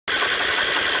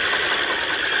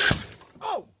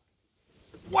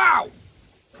Wow!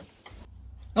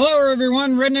 Hello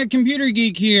everyone, Redneck Computer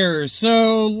Geek here.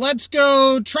 So let's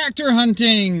go tractor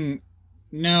hunting.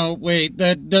 No, wait,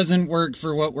 that doesn't work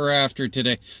for what we're after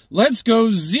today. Let's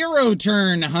go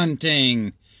zero-turn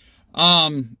hunting.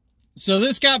 So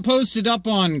this got posted up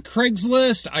on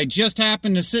Craigslist. I just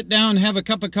happened to sit down and have a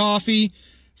cup of coffee.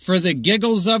 For the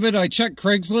giggles of it, I checked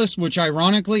Craigslist, which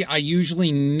ironically I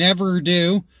usually never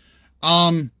do.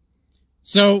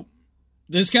 So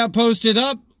this got posted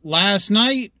up last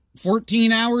night,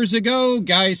 14 hours ago.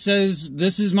 Guy says,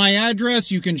 this is my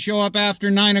address. You can show up after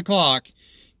 9 o'clock.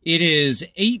 It is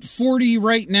 8:40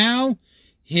 right now.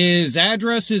 His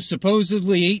address is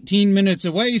supposedly 18 minutes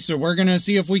away, so we're going to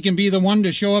see if we can be the one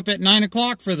to show up at 9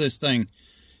 o'clock for this thing.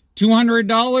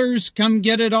 $200, come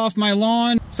get it off my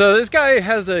lawn. So this guy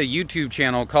has a YouTube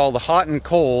channel called Hot and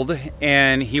Cold,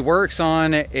 and he works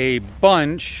on a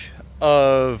bunch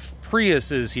of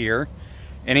Priuses here.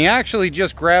 And he actually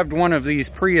just grabbed one of these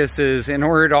Priuses in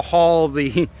order to haul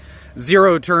the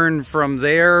zero turn from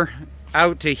there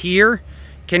out to here.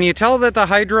 Can you tell that the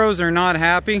hydros are not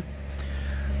happy?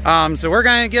 So we're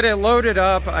going to get it loaded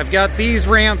up. I've got these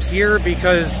ramps here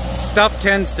because stuff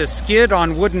tends to skid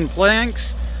on wooden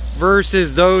planks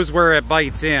versus those where it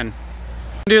bites in.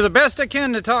 Do the best I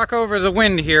can to talk over the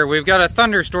wind here. We've got a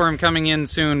thunderstorm coming in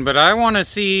soon, but I want to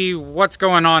see what's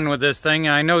going on with this thing.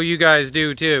 I know you guys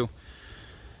do too.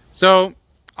 So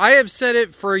I have said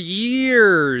it for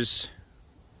years.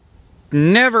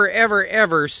 Never, ever,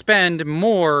 ever spend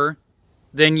more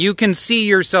than you can see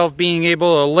yourself being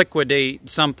able to liquidate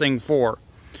something for.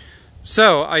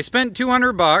 So I spent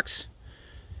 200 bucks.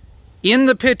 In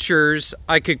the pictures,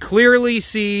 I could clearly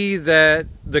see that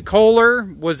the Kohler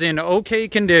was in okay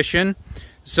condition.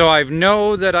 So I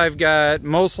know that I've got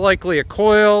most likely a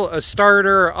coil, a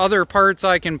starter, other parts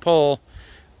I can pull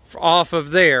off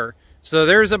of there. So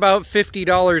there's about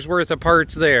 $50 worth of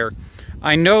parts there.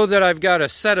 I know that I've got a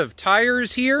set of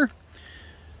tires here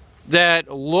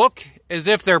that look as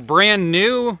if they're brand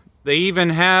new. They even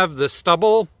have the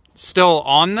stubble still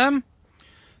on them.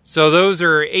 So those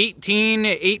are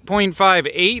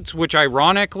 8.58s, which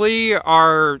ironically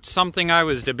are something I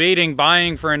was debating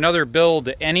buying for another build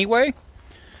anyway.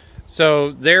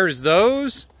 So there's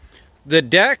those. The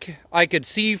deck, I could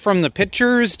see from the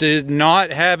pictures, did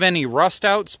not have any rust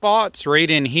out spots right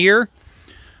in here.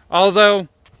 Although,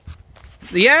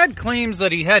 the ad claims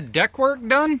that he had deck work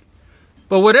done.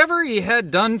 But whatever he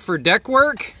had done for deck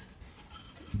work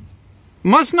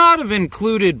must not have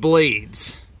included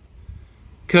blades.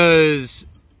 Because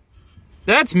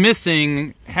that's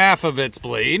missing half of its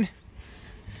blade.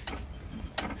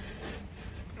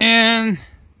 And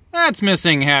that's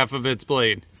missing half of its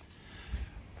blade.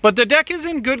 But the deck is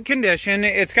in good condition.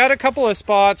 It's got a couple of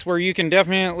spots where you can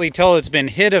definitely tell it's been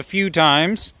hit a few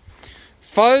times.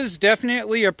 Fuzz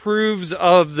definitely approves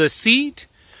of the seat.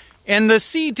 And the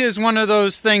seat is one of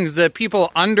those things that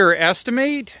people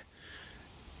underestimate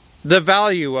the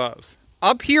value of.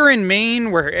 Up here in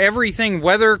Maine, where everything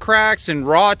weather cracks and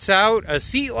rots out, a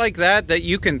seat like that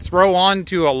you can throw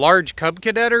onto a large Cub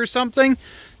Cadet or something,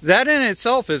 that in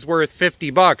itself is worth 50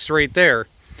 bucks right there.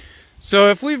 So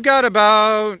if we've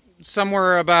got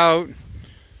somewhere about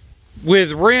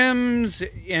with rims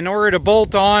in order to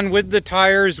bolt on with the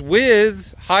tires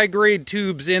with high-grade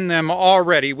tubes in them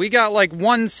already, we got like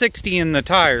 $160 in the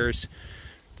tires.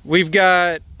 We've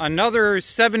got another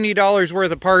 $70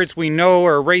 worth of parts we know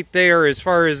are right there as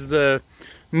far as the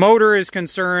motor is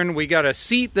concerned. We got a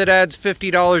seat that adds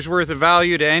 $50 worth of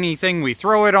value to anything we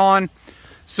throw it on.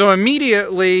 So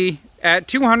immediately at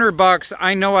 200 bucks,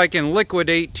 I know I can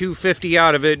liquidate $250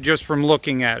 out of it just from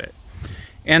looking at it.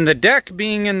 And the deck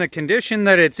being in the condition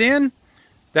that it's in,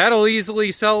 that'll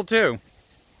easily sell too.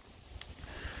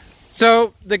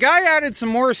 So the guy added some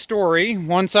more story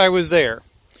once I was there.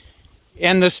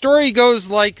 And the story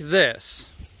goes like this.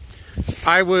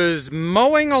 I was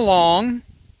mowing along.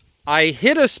 I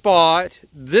hit a spot.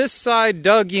 This side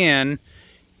dug in.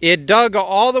 It dug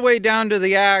all the way down to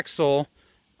the axle.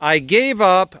 I gave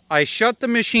up. I shut the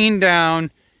machine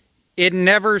down. It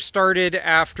never started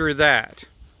after that.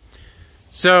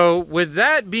 So with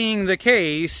that being the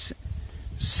case,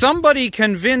 somebody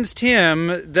convinced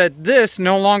him that this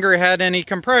no longer had any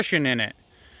compression in it.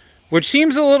 Which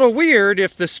seems a little weird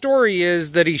if the story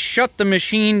is that he shut the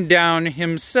machine down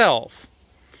himself.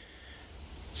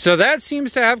 So that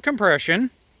seems to have compression,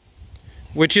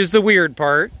 which is the weird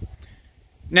part.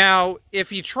 Now, if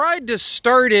he tried to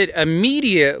start it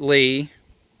immediately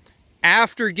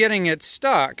after getting it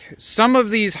stuck, some of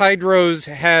these hydros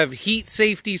have heat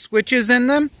safety switches in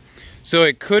them. So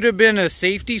it could have been a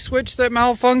safety switch that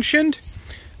malfunctioned.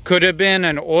 Could have been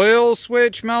an oil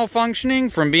switch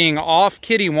malfunctioning from being off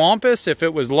kitty wampus if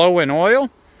it was low in oil.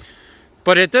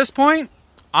 But at this point,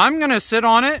 I'm going to sit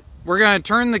on it. We're going to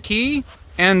turn the key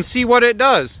and see what it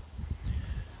does.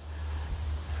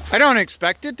 I don't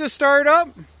expect it to start up,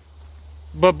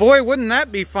 but boy, wouldn't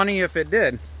that be funny if it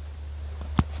did.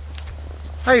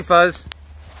 Hey Fuzz,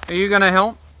 are you going to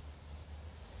help?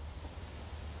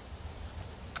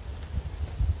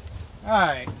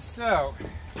 Alright, so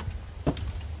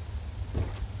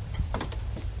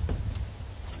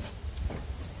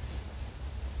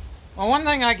well, one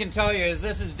thing I can tell you is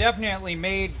this is definitely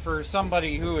made for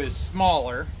somebody who is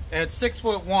smaller. At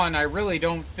 6'1", I really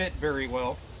don't fit very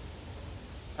well.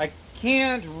 I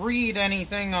can't read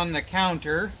anything on the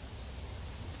counter.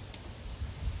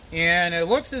 And it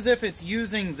looks as if it's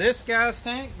using this gas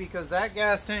tank because that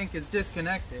gas tank is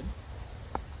disconnected.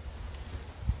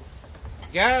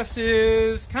 Gas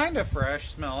is kind of fresh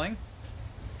smelling.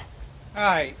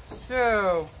 Alright,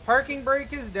 so parking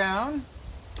brake is down.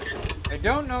 I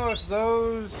don't know if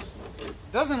those...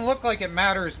 doesn't look like it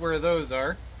matters where those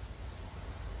are.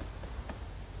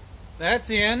 That's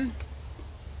in.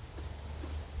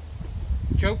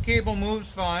 Choke cable moves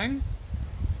fine.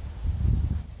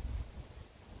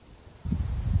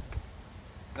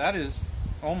 That is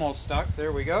almost stuck.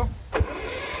 There we go.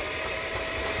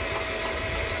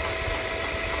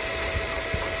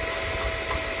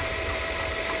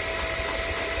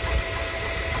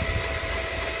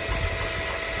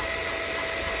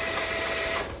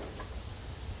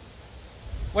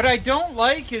 What I don't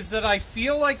like is that I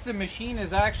feel like the machine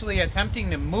is actually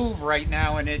attempting to move right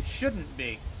now, and it shouldn't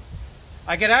be.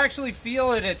 I could actually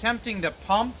feel it attempting to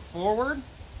pump forward.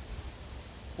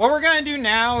 What we're going to do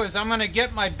now is I'm going to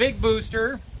get my big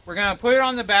booster. We're going to put it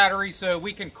on the battery so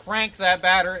we can crank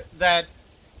that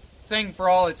thing for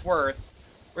all it's worth.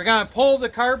 We're going to pull the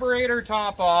carburetor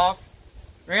top off.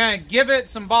 We're going to give it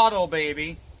some bottle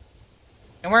baby.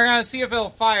 And we're going to see if it'll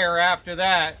fire after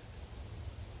that,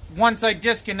 once I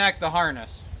disconnect the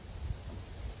harness.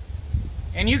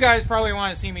 And you guys probably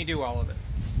want to see me do all of it.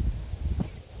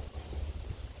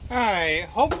 Alright,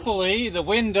 hopefully the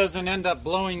wind doesn't end up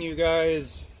blowing you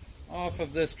guys off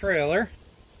of this trailer.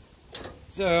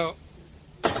 So,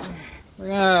 we're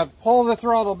going to pull the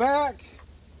throttle back,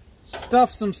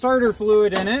 stuff some starter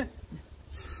fluid in it.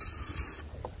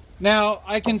 Now,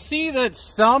 I can see that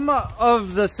some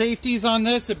of the safeties on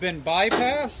this have been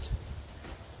bypassed,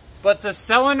 but the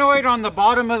solenoid on the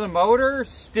bottom of the motor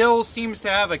still seems to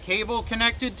have a cable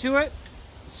connected to it.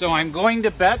 So I'm going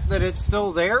to bet that it's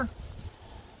still there.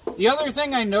 The other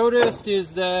thing I noticed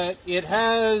is that it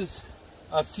has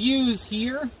a fuse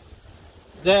here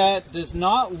that does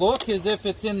not look as if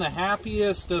it's in the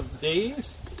happiest of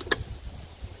days.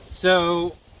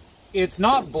 So it's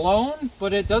not blown,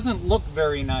 but it doesn't look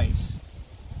very nice.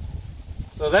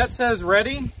 So that says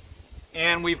ready,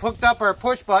 and we've hooked up our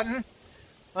push button.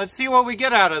 Let's see what we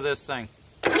get out of this thing.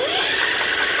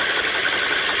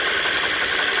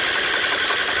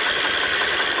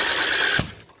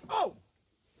 Oh!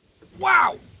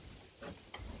 Wow!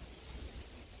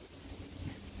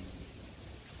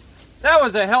 That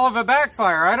was a hell of a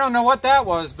backfire. I don't know what that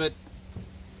was, but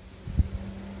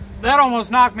that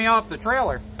almost knocked me off the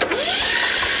trailer.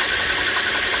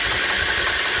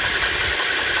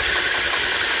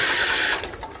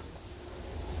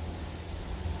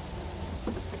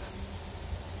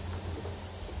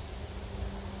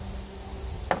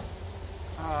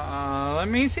 Let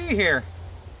me see here.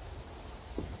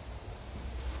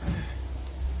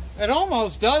 It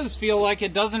almost does feel like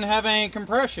it doesn't have any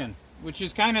compression, which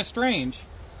is kind of strange.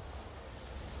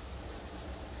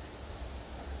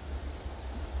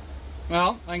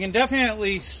 Well, I can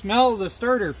definitely smell the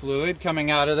starter fluid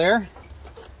coming out of there.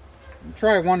 I'll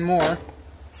try one more.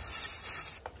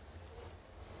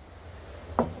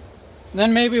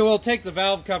 Then maybe we'll take the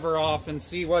valve cover off and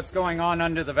see what's going on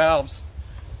under the valves.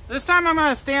 This time I'm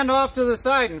going to stand off to the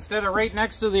side instead of right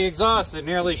next to the exhaust that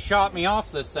nearly shot me off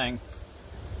this thing.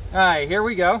 Alright, here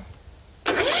we go.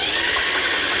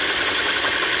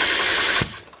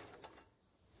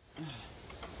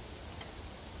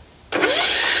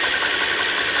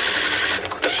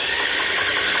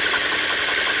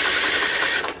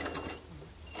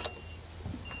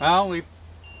 Well, we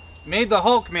made the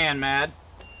Hulk man mad.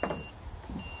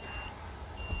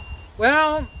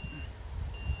 Well,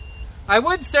 I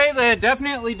would say that it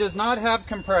definitely does not have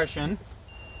compression,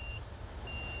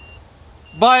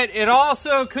 but it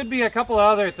also could be a couple of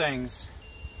other things.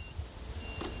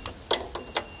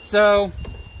 So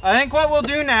I think what we'll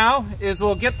do now is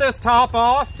we'll get this top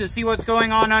off to see what's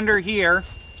going on under here,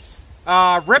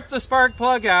 rip the spark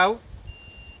plug out,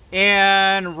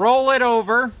 and roll it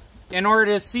over in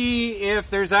order to see if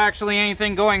there's actually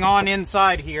anything going on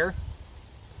inside here.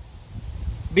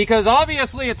 Because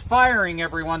obviously it's firing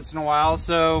every once in a while,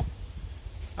 so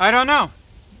I don't know.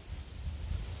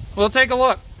 We'll take a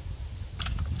look.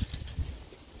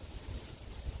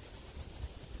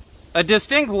 A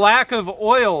distinct lack of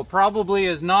oil probably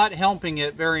is not helping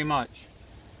it very much.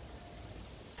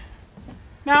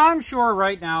 Now, I'm sure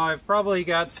right now I've probably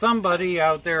got somebody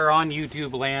out there on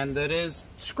YouTube land that is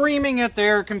screaming at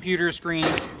their computer screen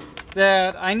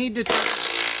that I need to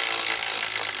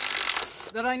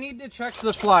check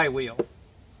the flywheel.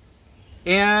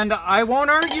 And I won't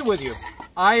argue with you.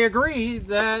 I agree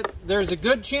that there's a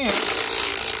good chance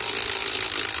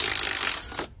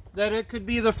that it could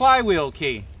be the flywheel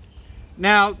key.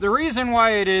 Now, the reason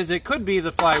why it could be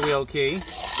the flywheel key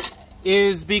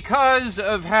is because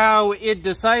of how it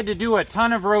decided to do a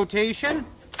ton of rotation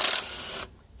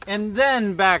and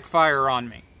then backfire on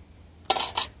me.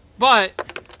 But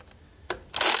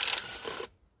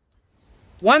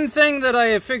one thing that I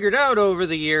have figured out over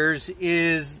the years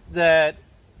is that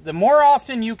the more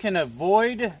often you can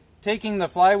avoid taking the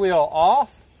flywheel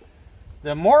off,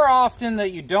 the more often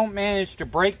that you don't manage to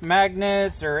break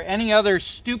magnets or any other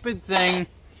stupid thing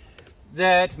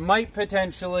that might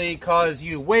potentially cause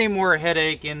you way more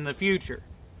headache in the future.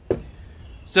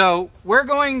 So we're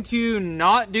going to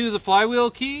not do the flywheel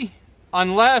key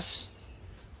unless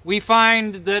we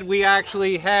find that we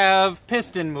actually have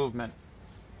piston movement.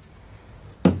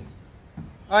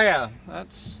 Oh yeah,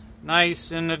 that's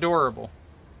nice and adorable.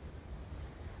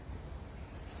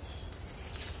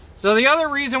 So the other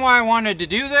reason why I wanted to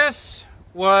do this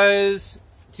was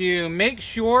to make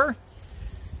sure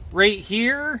right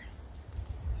here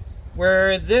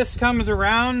where this comes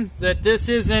around that this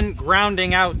isn't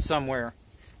grounding out somewhere.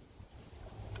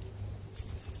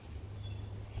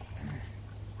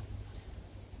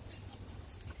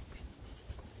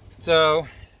 So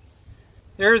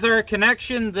there's our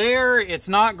connection there. It's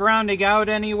not grounding out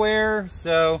anywhere.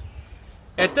 So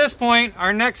at this point,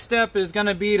 our next step is going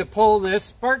to be to pull this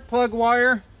spark plug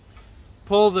wire,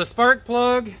 pull the spark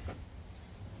plug,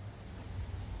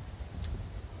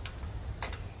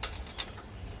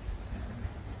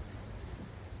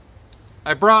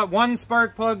 I brought one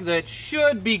spark plug that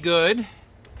should be good.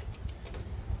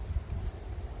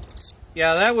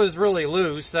 Yeah, that was really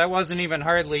loose. That wasn't even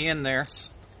hardly in there.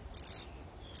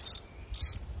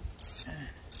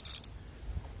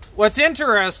 What's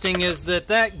interesting is that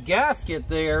that gasket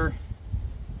there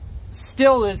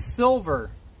still is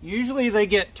silver. Usually they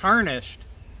get tarnished.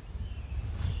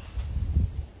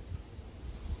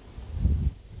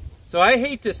 So I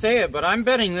hate to say it, but I'm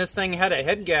betting this thing had a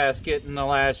head gasket in the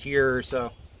last year or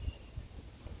so.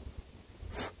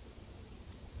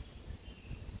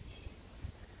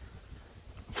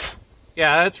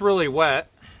 Yeah, that's really wet.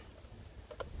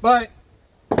 But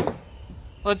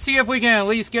let's see if we can at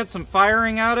least get some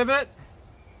firing out of it.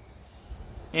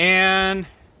 And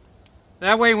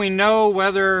that way we know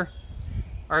whether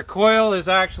our coil is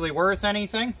actually worth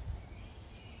anything.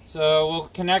 So we'll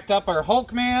connect up our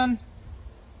Hulkman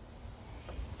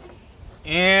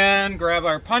and grab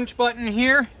our punch button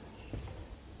here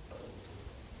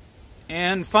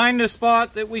and find a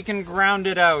spot that we can ground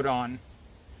it out on.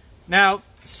 Now,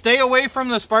 stay away from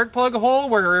the spark plug hole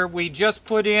where we just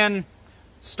put in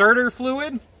starter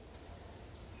fluid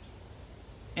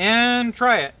and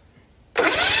try it.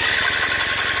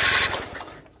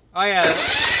 Oh yeah,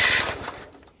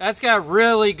 that's got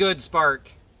really good spark.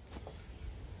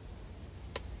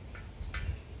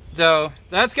 So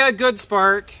that's got good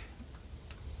spark.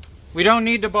 We don't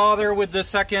need to bother with the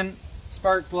second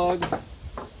spark plug.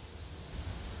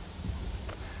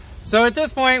 So at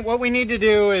this point, what we need to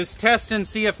do is test and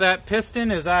see if that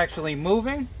piston is actually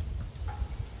moving.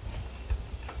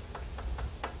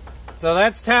 So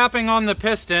that's tapping on the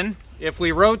piston. If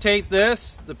we rotate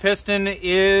this, the piston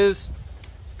is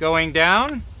going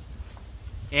down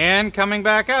and coming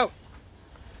back out.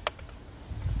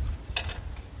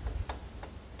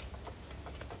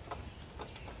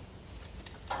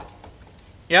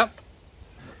 Yep.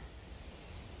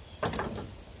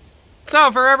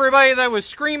 So for everybody that was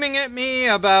screaming at me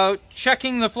about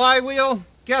checking the flywheel,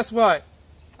 guess what?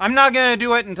 I'm not going to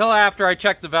do it until after I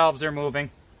check the valves are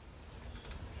moving.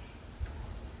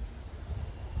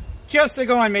 Just to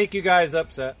go and make you guys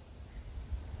upset.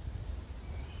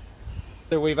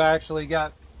 That we've actually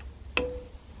got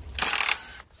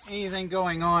anything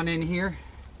going on in here.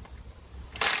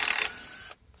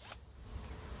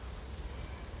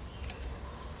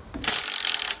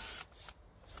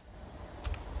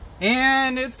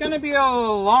 And it's going to be a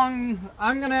long...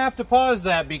 I'm going to have to pause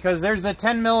that because there's a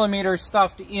 10mm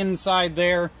stuffed inside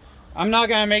there. I'm not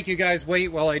going to make you guys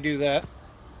wait while I do that.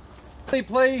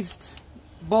 Placed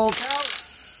bolt out.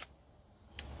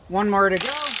 One more to go.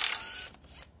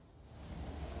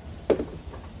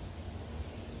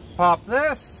 Pop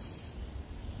this.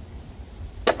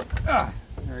 There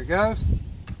it goes.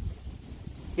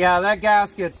 Yeah, that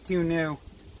gasket's too new.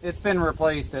 It's been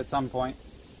replaced at some point.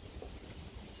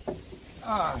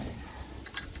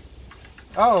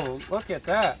 Oh, look at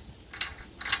that.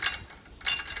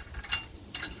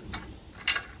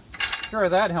 Sure,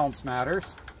 that helps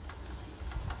matters.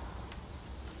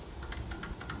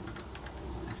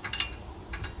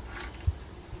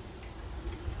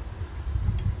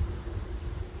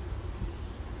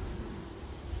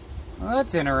 Well,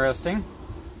 that's interesting.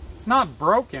 It's not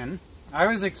broken. I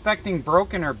was expecting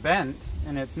broken or bent,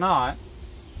 and it's not.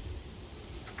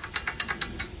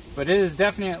 But it is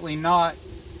definitely not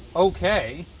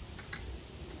okay.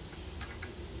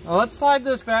 Well, let's slide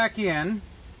this back in.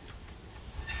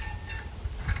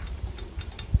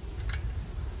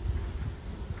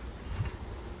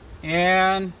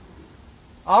 And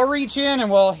I'll reach in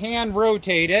and we'll hand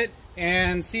rotate it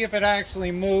and see if it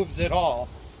actually moves at all.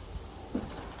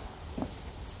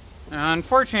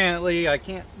 Unfortunately, I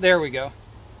can't. There we go.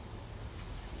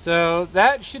 So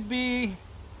that should be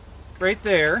right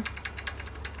there.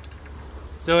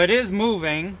 So it is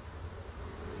moving.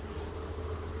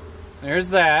 There's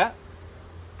that.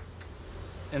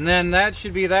 And then that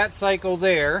should be that cycle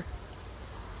there.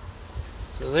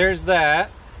 So there's that.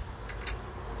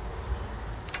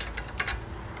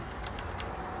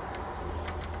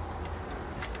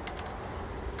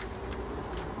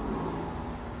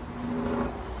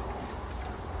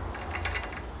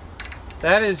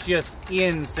 That is just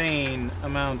insane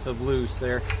amounts of loose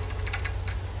there.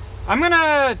 I'm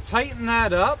gonna tighten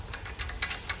that up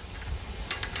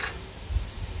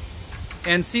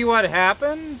and see what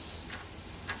happens.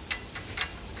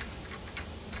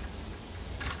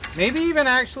 Maybe even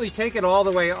actually take it all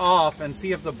the way off and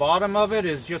see if the bottom of it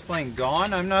is just plain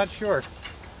gone. I'm not sure.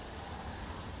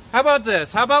 How about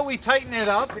this? How about we tighten it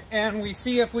up and we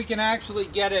see if we can actually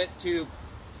get it to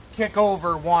kick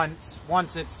over once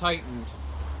it's tightened.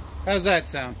 How's that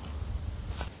sound?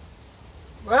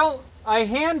 Well, I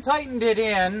hand tightened it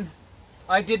in.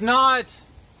 I did not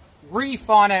reef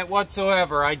on it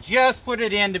whatsoever. I just put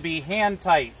it in to be hand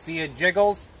tight. See, it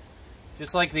jiggles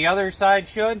just like the other side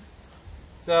should.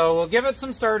 So we'll give it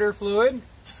some starter fluid.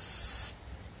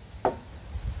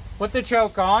 Put the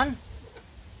choke on.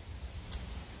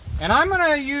 And I'm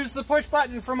going to use the push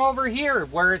button from over here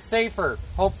where it's safer,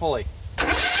 hopefully.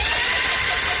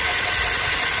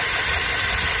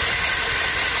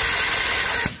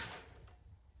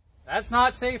 That's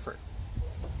not safer.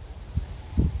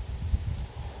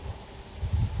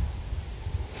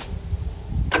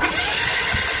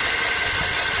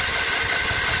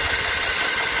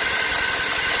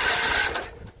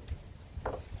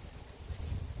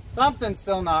 Something's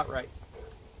still not right.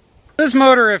 This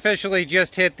motor officially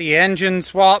just hit the engine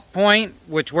swap point,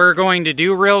 which we're going to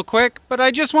do real quick, but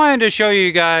I just wanted to show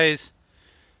you guys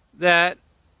that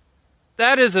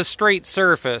that is a straight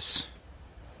surface.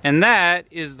 And that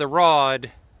is the rod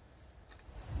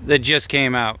that just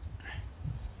came out.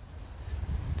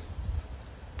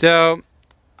 So,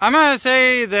 I'm going to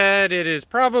say that it is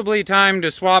probably time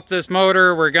to swap this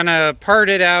motor. We're going to part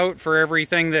it out for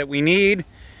everything that we need.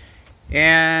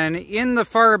 And in the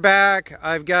far back,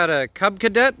 I've got a Cub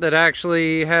Cadet that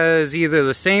actually has either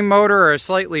the same motor or a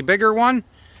slightly bigger one.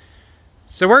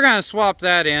 So we're going to swap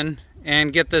that in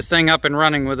and get this thing up and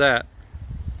running with that.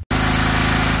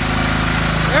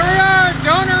 There we are,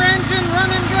 donor engine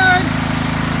running good.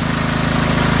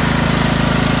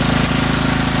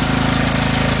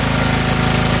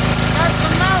 Got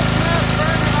some mouse mess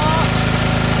burning off.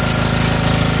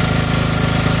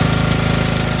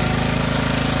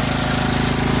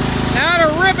 Now to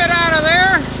rip it out of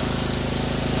there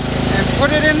and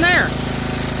put it in there.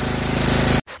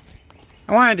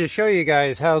 I wanted to show you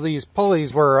guys how these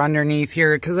pulleys were underneath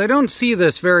here because I don't see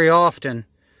this very often.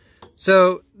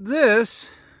 So this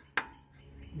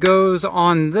goes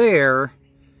on there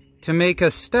to make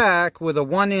a stack with a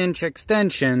 1-inch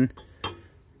extension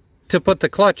to put the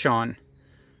clutch on.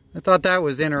 I thought that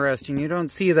was interesting. You don't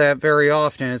see that very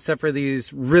often, except for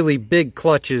these really big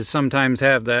clutches sometimes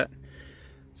have that.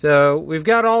 So we've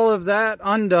got all of that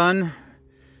undone.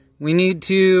 We need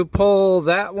to pull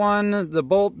that one, the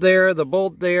bolt there,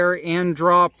 and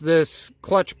drop this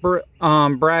clutch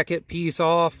bracket piece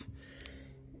off.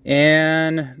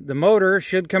 And the motor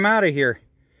should come out of here.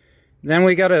 Then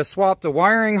we got to swap the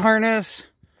wiring harness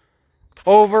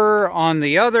over on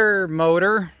the other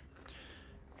motor,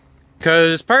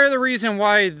 because part of the reason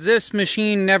why this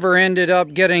machine never ended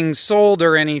up getting sold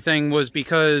or anything was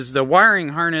because the wiring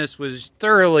harness was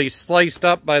thoroughly sliced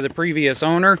up by the previous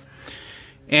owner.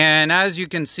 And as you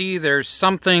can see, there's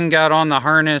something got on the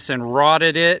harness and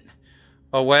rotted it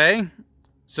away.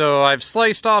 So I've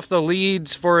sliced off the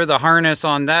leads for the harness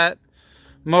on that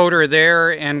motor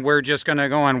there, and we're just going to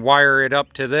go and wire it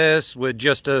up to this with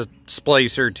just a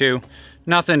splice or two.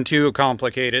 Nothing too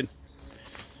complicated.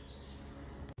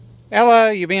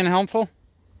 Ella, you being helpful?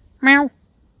 Meow.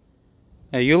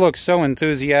 Hey, you look so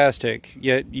enthusiastic,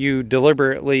 yet you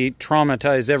deliberately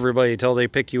traumatize everybody till they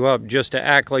pick you up just to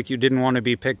act like you didn't want to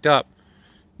be picked up.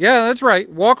 Yeah, that's right.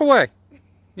 Walk away.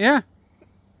 Yeah.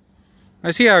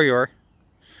 I see how you are.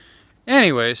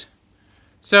 Anyways,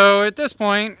 so at this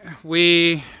point,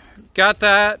 we got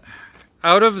that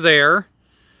out of there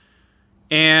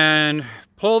and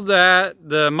pulled that.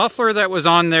 The muffler that was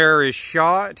on there is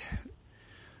shot,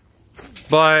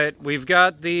 but we've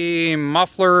got the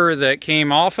muffler that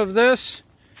came off of this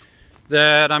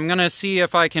that I'm going to see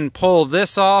if I can pull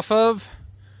this off of,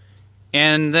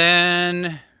 and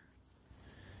then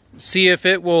see if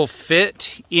it will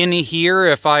fit in here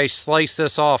if I slice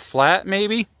this off flat,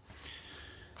 maybe.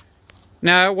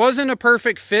 Now, it wasn't a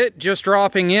perfect fit just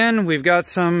dropping in. We've got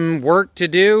some work to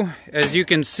do. As you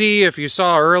can see, if you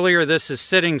saw earlier, this is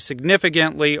sitting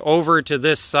significantly over to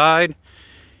this side.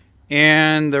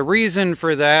 And the reason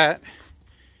for that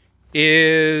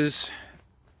is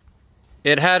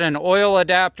it had an oil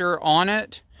adapter on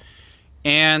it,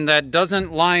 and that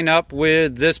doesn't line up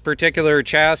with this particular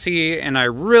chassis, and I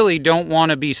really don't want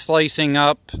to be slicing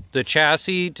up the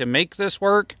chassis to make this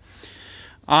work.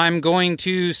 I'm going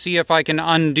to see if I can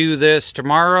undo this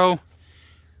tomorrow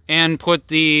and put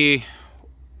the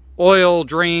oil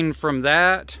drain from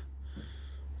that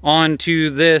onto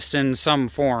this in some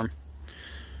form.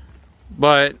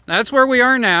 But that's where we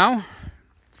are now.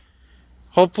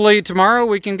 Hopefully tomorrow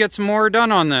we can get some more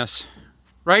done on this.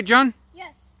 Right, John?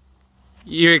 Yes.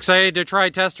 You excited to try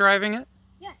test driving it?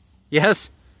 Yes.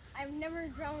 Yes? I've never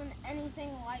driven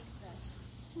anything like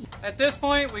this. At this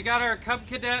point, we got our Cub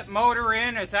Cadet motor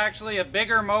in. It's actually a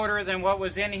bigger motor than what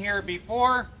was in here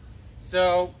before.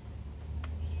 So,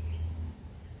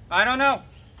 I don't know.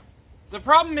 The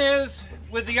problem is,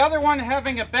 with the other one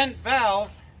having a bent valve,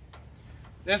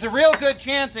 there's a real good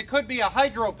chance it could be a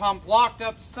hydro pump locked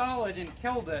up solid and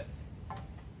killed it.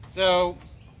 So,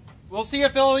 we'll see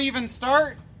if it'll even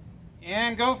start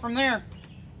and go from there.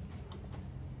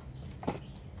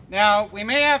 Now, we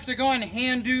may have to go and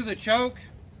hand do the choke,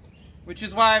 which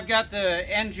is why I've got the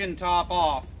engine top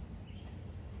off.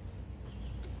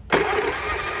 Well,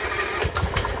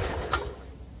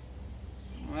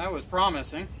 that was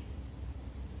promising.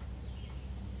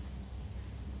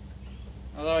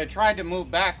 Although I tried to move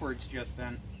backwards just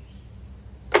then.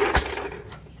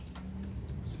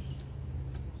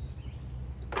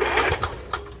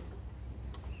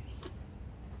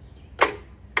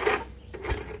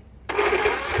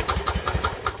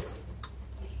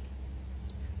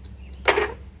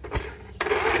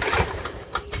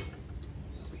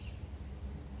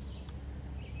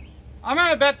 I'm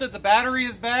going to bet that the battery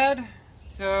is bad,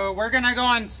 so we're going to go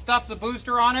and stuff the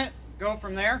booster on it, go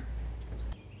from there.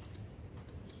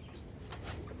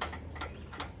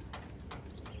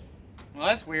 Well,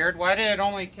 that's weird. Why did it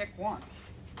only kick one?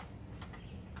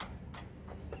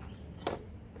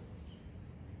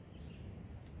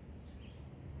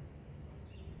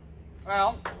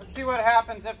 Well, let's see what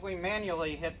happens if we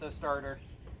manually hit the starter.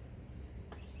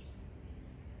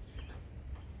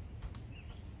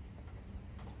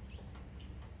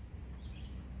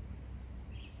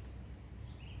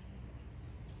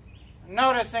 I'm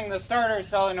noticing the starter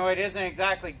solenoid isn't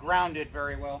exactly grounded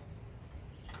very well.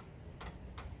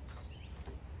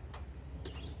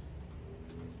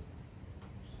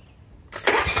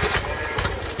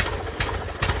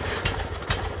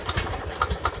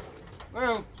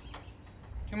 Whoa,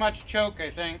 too much choke, I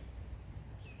think.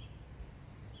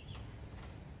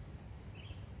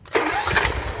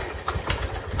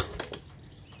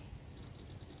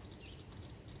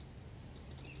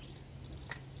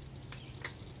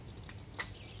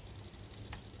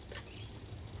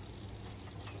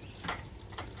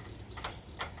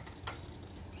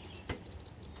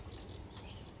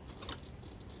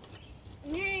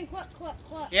 I'm hearing cluck, cluck,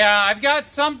 cluck. Yeah, I've got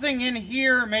something in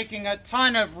here making a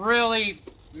ton of really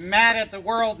mad at the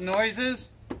world noises.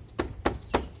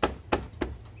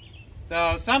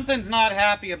 So something's not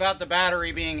happy about the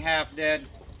battery being half dead.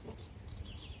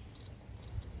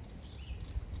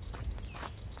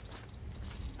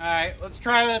 Alright, let's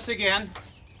try this again.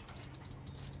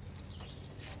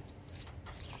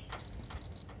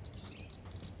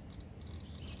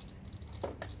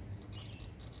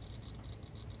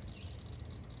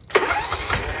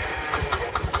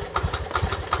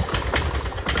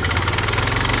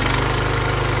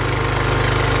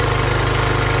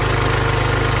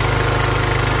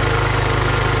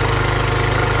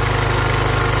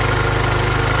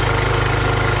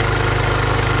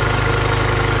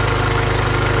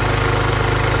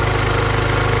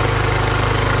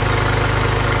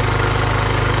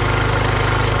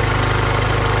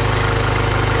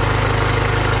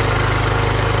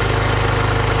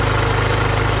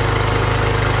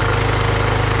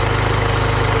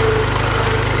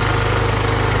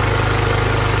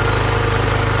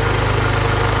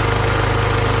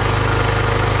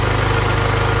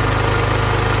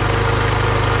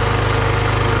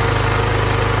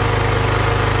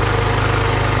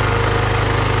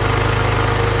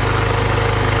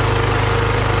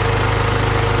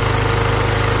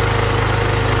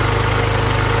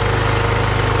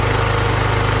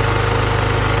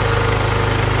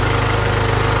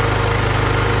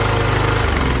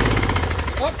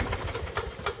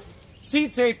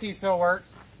 Seat safety still works.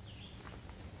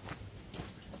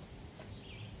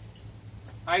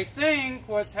 I think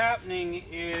what's happening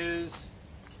is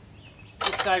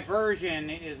this diversion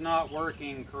is not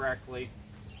working correctly.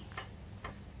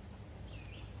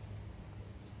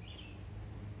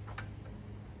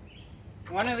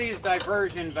 One of these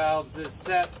diversion valves is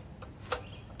set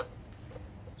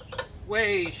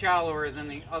way shallower than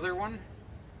the other one.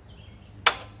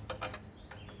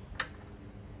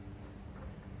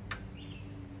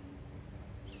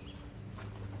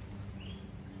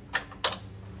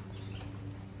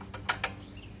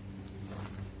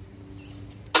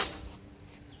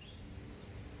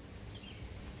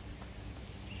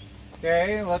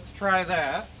 Okay, let's try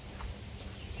that.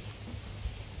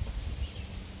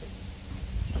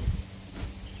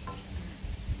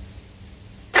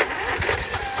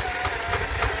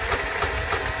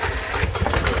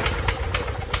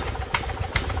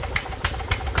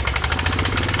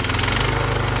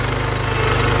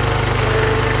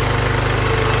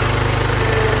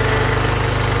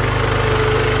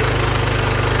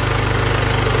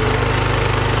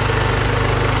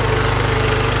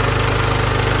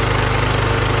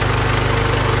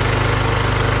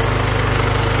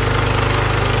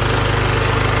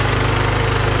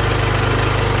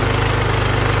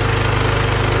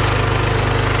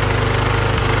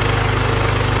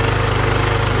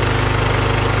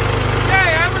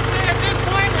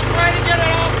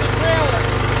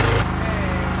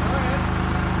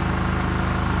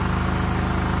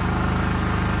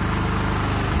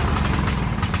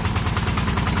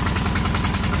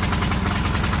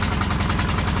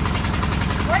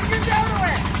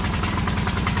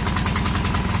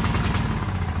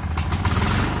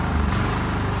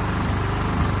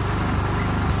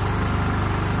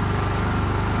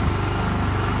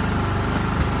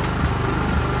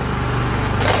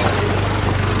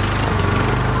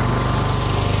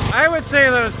 I would say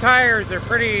those tires are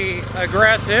pretty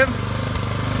aggressive.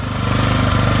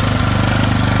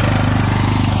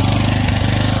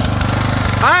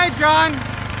 Hi, John.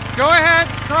 Go ahead,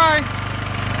 try.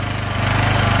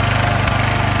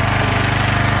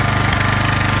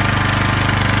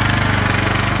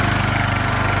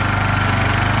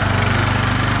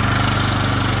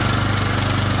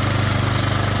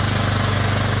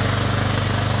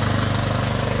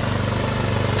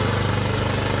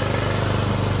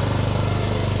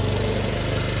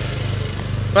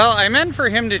 Well, I meant for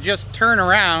him to just turn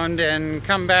around and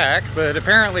come back, but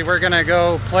apparently we're gonna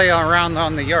go play around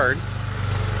on the yard.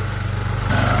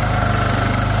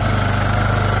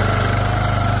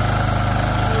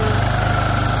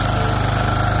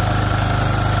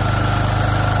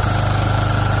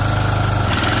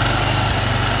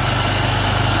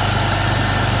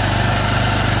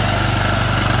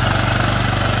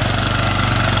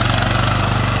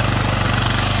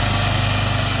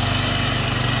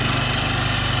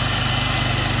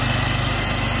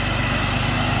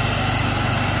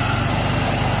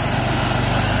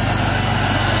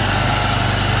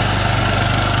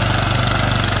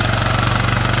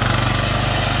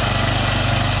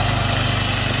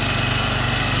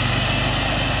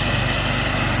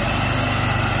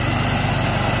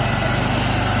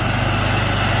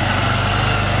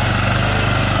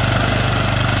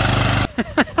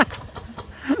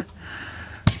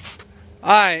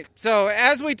 Alright, so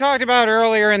as we talked about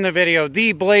earlier in the video,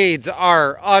 the blades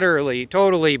are utterly,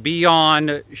 totally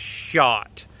beyond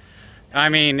shot. I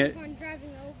mean,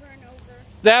 Driving over and over.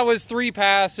 That was 3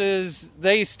 passes.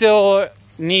 They still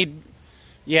need,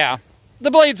 yeah,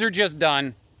 the blades are just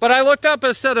done. But I looked up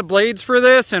a set of blades for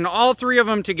this, and all 3 of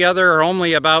them together are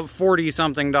only about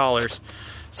 $40-something.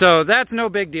 So that's no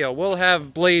big deal. We'll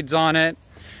have blades on it.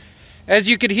 As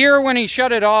you could hear when he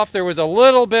shut it off, there was a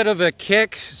little bit of a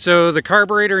kick, so the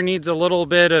carburetor needs a little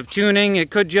bit of tuning.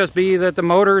 It could just be that the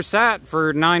motor sat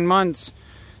for 9 months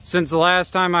since the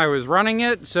last time I was running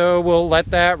it, so we'll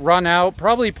let that run out.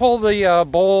 Probably pull the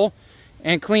bowl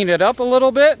and clean it up a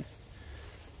little bit.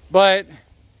 But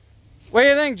what do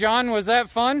you think, John? Was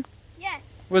that fun?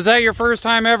 Yes. Was that your first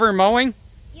time ever mowing?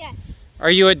 Yes.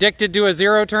 Are you addicted to a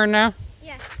zero turn now?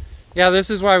 Yes. Yeah, this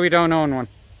is why we don't own one.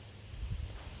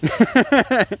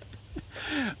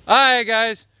 Alright,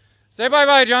 guys. Say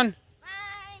bye-bye, John.